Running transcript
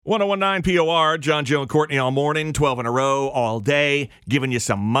1019 POR, John, Joe, and Courtney all morning, 12 in a row, all day, giving you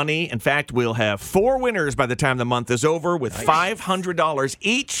some money. In fact, we'll have 4 winners by the time the month is over with $500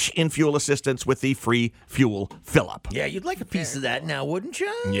 each in fuel assistance with the free fuel fill-up. Yeah, you'd like a piece of that now, wouldn't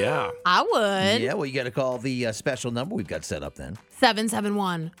you? Yeah. I would. Yeah, well, you got to call the special number we've got set up then.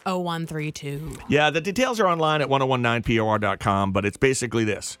 771-0132. Yeah, the details are online at 1019por.com, but it's basically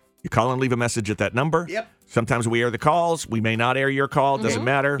this. You call and leave a message at that number. Yep. Sometimes we air the calls. We may not air your call. Doesn't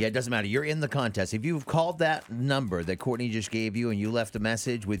matter. Yeah, it doesn't matter. You're in the contest. If you've called that number that Courtney just gave you and you left a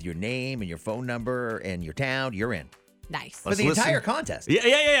message with your name and your phone number and your town, you're in. Nice. For the entire contest.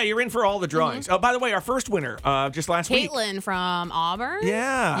 Yeah. You're in for all the drawings. Oh, by the way, our first winner just last week. Caitlin from Auburn.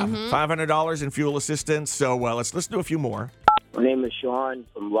 Yeah, $500 in fuel assistance. So let's listen to a few more. My name is Sean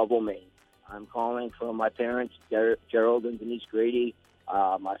from Lovell, Maine. I'm calling from my parents, Gerald and Denise Grady.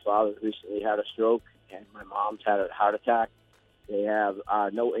 My father recently had a stroke, and my mom's had a heart attack. They have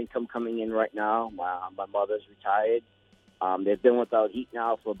no income coming in right now. My mother's retired. They've been without heat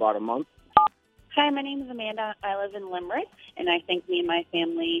now for about a month. Hi, my name is Amanda. I live in Limerick, and I think me and my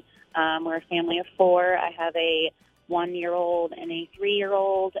family, we're a family of 4. I have a 1-year-old and a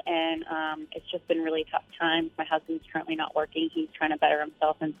 3-year-old, and it's just been really tough times. My husband's currently not working. He's trying to better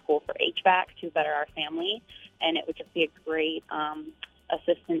himself in school for HVAC to better our family, and it would just be a great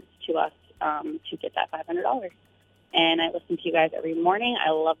assistance to us to get that $500. And I listen to you guys every morning.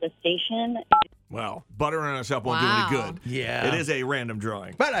 I love the station. Well, buttering us up won't do any good. Yeah. It is a random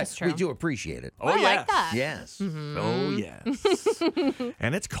drawing. But we do appreciate it. Oh, I yes. like that. Yes. Oh, yes.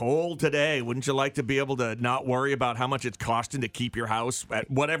 And it's cold today. Wouldn't you like to be able to not worry about how much it's costing to keep your house at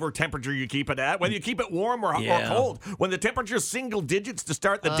whatever temperature you keep it at, whether you keep it warm or cold? When the temperature's single digits to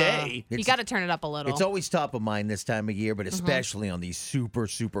start the day. You got to turn it up a little. It's always top of mind this time of year, but especially on these super,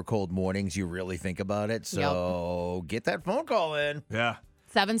 super cold mornings, you really think about it. So get that phone call in. Yeah.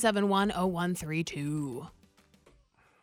 771-0132.